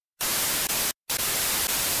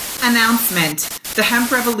Announcement. The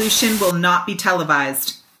hemp revolution will not be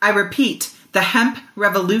televised. I repeat, the hemp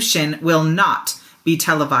revolution will not be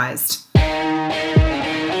televised.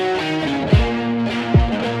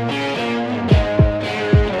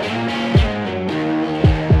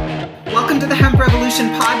 Welcome to the Hemp Revolution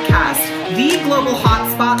podcast, the global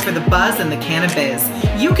hotspot for the buzz and the cannabis.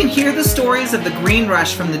 You can hear the stories of the green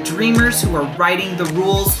rush from the dreamers who are writing the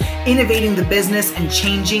rules, innovating the business, and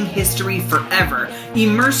changing history forever.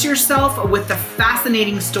 Immerse yourself with the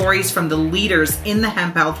fascinating stories from the leaders in the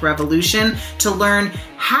hemp health revolution to learn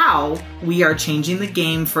how we are changing the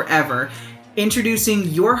game forever. Introducing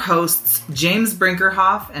your hosts, James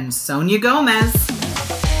Brinkerhoff and Sonia Gomez.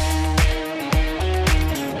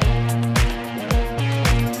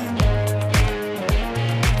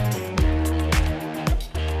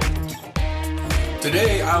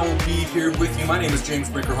 Today, I will be here with you. My name is James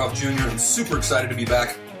Brinkerhoff Jr. I'm super excited to be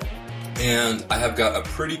back. And I have got a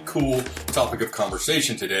pretty cool topic of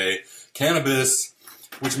conversation today. Cannabis,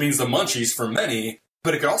 which means the munchies for many,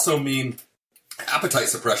 but it could also mean appetite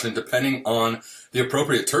suppression depending on the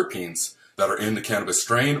appropriate terpenes that are in the cannabis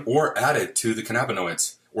strain or added to the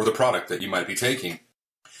cannabinoids or the product that you might be taking.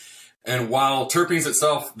 And while terpenes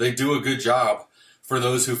itself, they do a good job for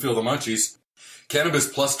those who feel the munchies, cannabis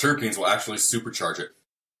plus terpenes will actually supercharge it.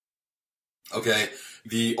 Okay,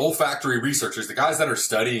 the olfactory researchers, the guys that are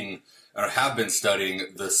studying or have been studying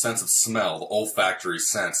the sense of smell, the olfactory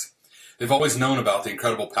sense, they've always known about the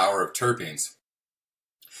incredible power of terpenes.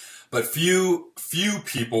 But few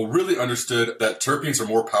people really understood that terpenes are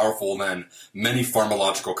more powerful than many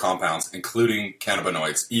pharmacological compounds, including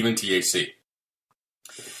cannabinoids, even THC.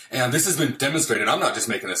 And this has been demonstrated. I'm not just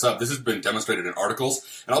making this up. This has been demonstrated in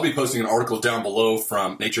articles. And I'll be posting an article down below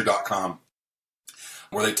from nature.com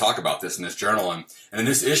where they talk about this in this journal. And in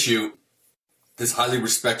this issue, this highly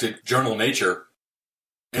respected journal Nature,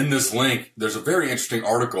 in this link, there's a very interesting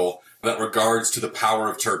article that regards to the power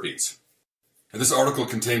of terpenes. And this article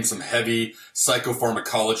contains some heavy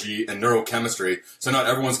psychopharmacology and neurochemistry. So not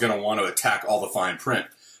everyone's going to want to attack all the fine print.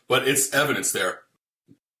 But it's evidence there.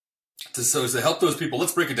 So to help those people,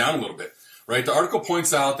 let's break it down a little bit, right? The article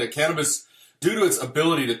points out that cannabis, due to its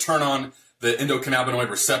ability to turn on the endocannabinoid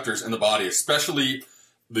receptors in the body, especially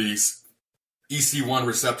these EC1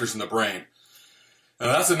 receptors in the brain. Now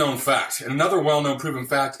that's a known fact. And another well-known proven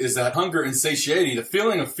fact is that hunger and satiety, the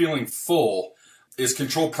feeling of feeling full, is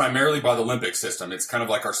controlled primarily by the limbic system. It's kind of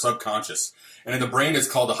like our subconscious. And in the brain, it's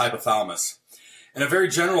called the hypothalamus. In a very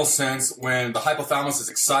general sense, when the hypothalamus is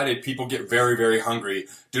excited, people get very, very hungry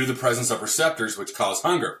due to the presence of receptors which cause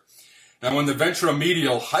hunger. Now, when the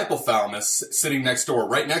ventromedial hypothalamus sitting next door,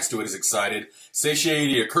 right next to it, is excited,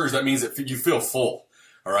 satiety occurs. That means that you feel full,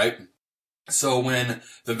 all right? So when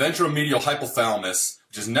the ventromedial hypothalamus,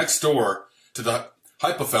 which is next door to the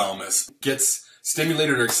hypothalamus, gets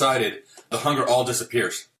stimulated or excited, the hunger all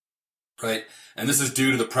disappears, right? And this is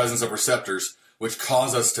due to the presence of receptors which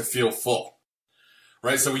cause us to feel full.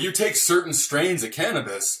 Right, so when you take certain strains of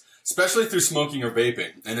cannabis, especially through smoking or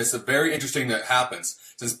vaping, and it's very interesting that happens,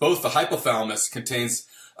 since both the hypothalamus contains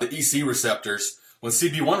the EC receptors, when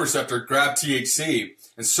CB1 receptor grab THC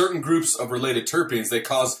and certain groups of related terpenes, they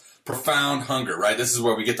cause profound hunger, right? This is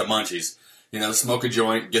where we get the munchies. You know, smoke a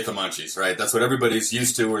joint, get the munchies, right? That's what everybody's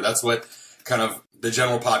used to, or that's what kind of the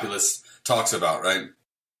general populace talks about, right?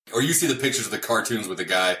 Or you see the pictures of the cartoons with the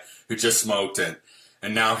guy who just smoked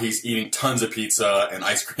and now he's eating tons of pizza and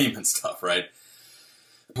ice cream and stuff, right?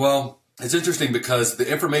 Well, it's interesting because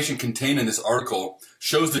the information contained in this article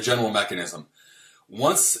shows the general mechanism.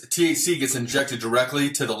 Once THC gets injected directly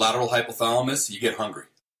to the lateral hypothalamus, you get hungry.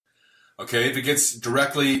 Okay, if it gets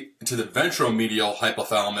directly into the ventromedial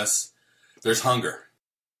hypothalamus, there's hunger.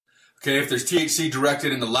 Okay, if there's THC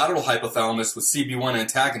directed in the lateral hypothalamus with CB1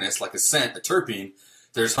 antagonist, like a scent, a terpene,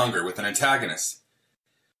 there's hunger with an antagonist.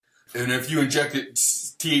 And if you inject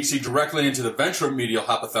THC directly into the ventromedial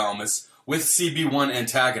hypothalamus with CB1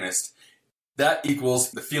 antagonist, that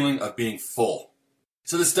equals the feeling of being full.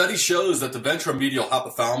 So the study shows that the ventromedial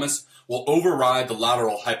hypothalamus will override the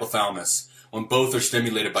lateral hypothalamus when both are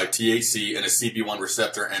stimulated by THC and a CB1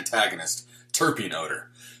 receptor antagonist, terpene odor.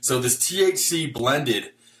 So this THC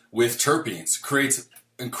blended with terpenes creates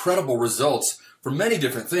incredible results for many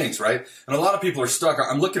different things, right? And a lot of people are stuck.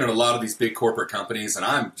 I'm looking at a lot of these big corporate companies, and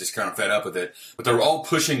I'm just kind of fed up with it. But they're all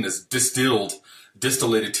pushing this distillated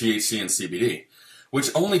THC and CBD, which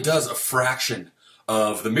only does a fraction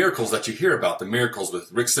of the miracles that you hear about. The miracles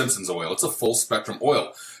with Rick Simpson's oil. It's a full spectrum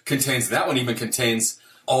oil. That one even contains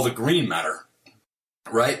all the green matter,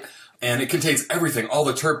 right? And it contains everything, all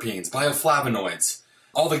the terpenes, bioflavonoids,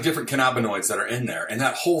 all the different cannabinoids that are in there. And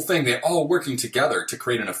that whole thing, they're all working together to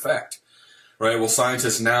create an effect, right? Well,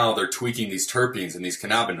 scientists now, they're tweaking these terpenes and these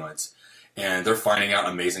cannabinoids, and they're finding out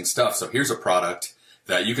amazing stuff. So here's a product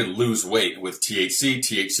that you can lose weight with THC,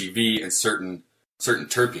 THCV, and certain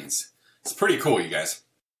terpenes. It's pretty cool, you guys.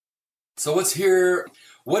 So what's here?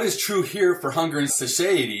 What is true here for hunger and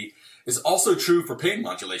satiety is also true for pain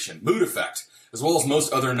modulation, mood effect, as well as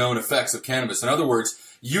most other known effects of cannabis. In other words,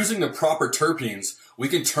 using the proper terpenes, we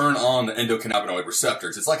can turn on the endocannabinoid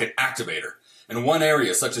receptors. It's like an activator in one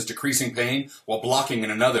area, such as decreasing pain, while blocking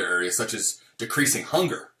in another area, such as decreasing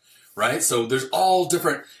hunger, right? So there's all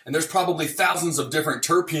different, and there's probably thousands of different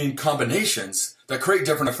terpene combinations that create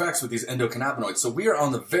different effects with these endocannabinoids. So we are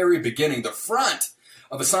on the very beginning, the front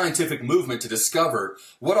of a scientific movement to discover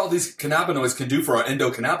what all these cannabinoids can do for our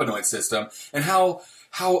endocannabinoid system, and how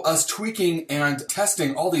us tweaking and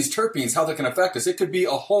testing all these terpenes, how they can affect us. It could be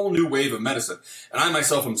a whole new wave of medicine. And I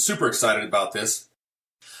myself am super excited about this.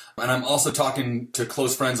 And I'm also talking to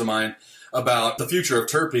close friends of mine about the future of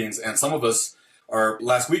terpenes. And some of us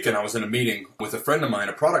last weekend I was in a meeting with a friend of mine,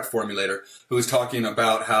 a product formulator, who was talking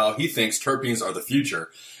about how he thinks terpenes are the future.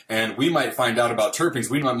 And we might find out about terpenes.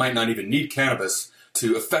 We might not even need cannabis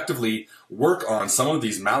to effectively work on some of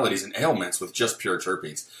these maladies and ailments with just pure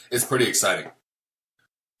terpenes. It's pretty exciting.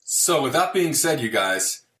 So with that being said, you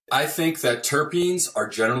guys, I think that terpenes are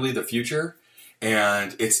generally the future,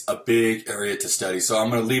 and it's a big area to study. So I'm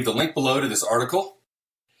going to leave the link below to this article,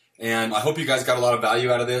 and I hope you guys got a lot of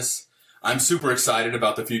value out of this. I'm super excited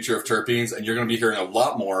about the future of terpenes, and you're going to be hearing a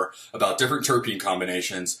lot more about different terpene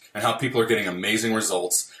combinations and how people are getting amazing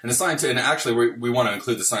results. And actually, we want to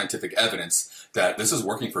include the scientific evidence that this is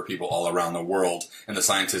working for people all around the world and the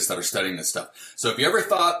scientists that are studying this stuff. So if you ever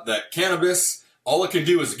thought that cannabis, all it can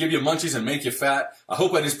do is give you munchies and make you fat, I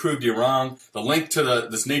hope I just proved you wrong. The link to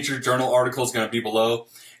this Nature Journal article is going to be below,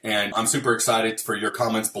 and I'm super excited for your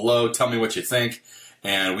comments below. Tell me what you think,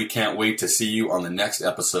 and we can't wait to see you on the next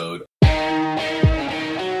episode.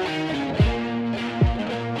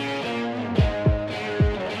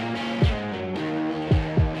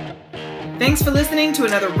 Thanks for listening to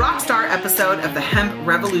another Rockstar episode of the Hemp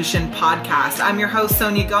Revolution podcast. I'm your host,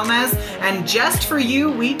 Sonia Gomez, and just for you,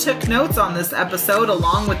 we took notes on this episode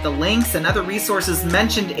along with the links and other resources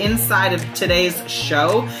mentioned inside of today's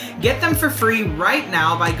show. Get them for free right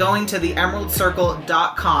now by going to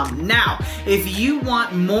theemeraldcircle.com. Now, if you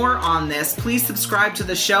want more on this, please subscribe to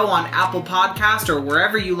the show on Apple Podcast or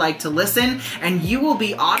wherever you like to listen, and you will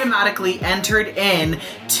be automatically entered in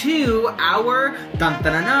to our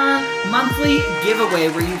monthly giveaway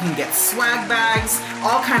where you can get swag bags,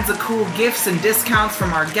 all kinds of cool gifts and discounts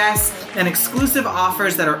from our guests, and exclusive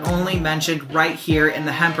offers that are only mentioned right here in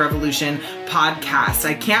the Hemp Revolution podcast.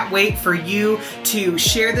 I can't wait for you to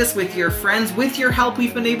share this with your friends. With your help,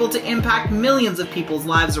 we've been able to impact millions of people's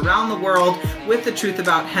lives around the world with the truth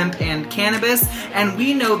about hemp and cannabis. And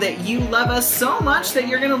we know that you love us so much that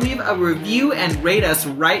you're going to leave a review and rate us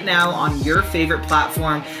right now on your favorite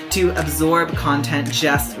platform to absorb content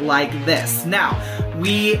just like this. Now,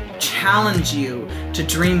 we challenge you to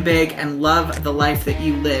dream big and love the life that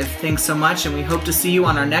you live. Thanks so much, and we hope to see you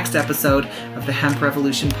on our next episode of the Hemp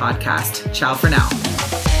Revolution podcast. Ciao for now.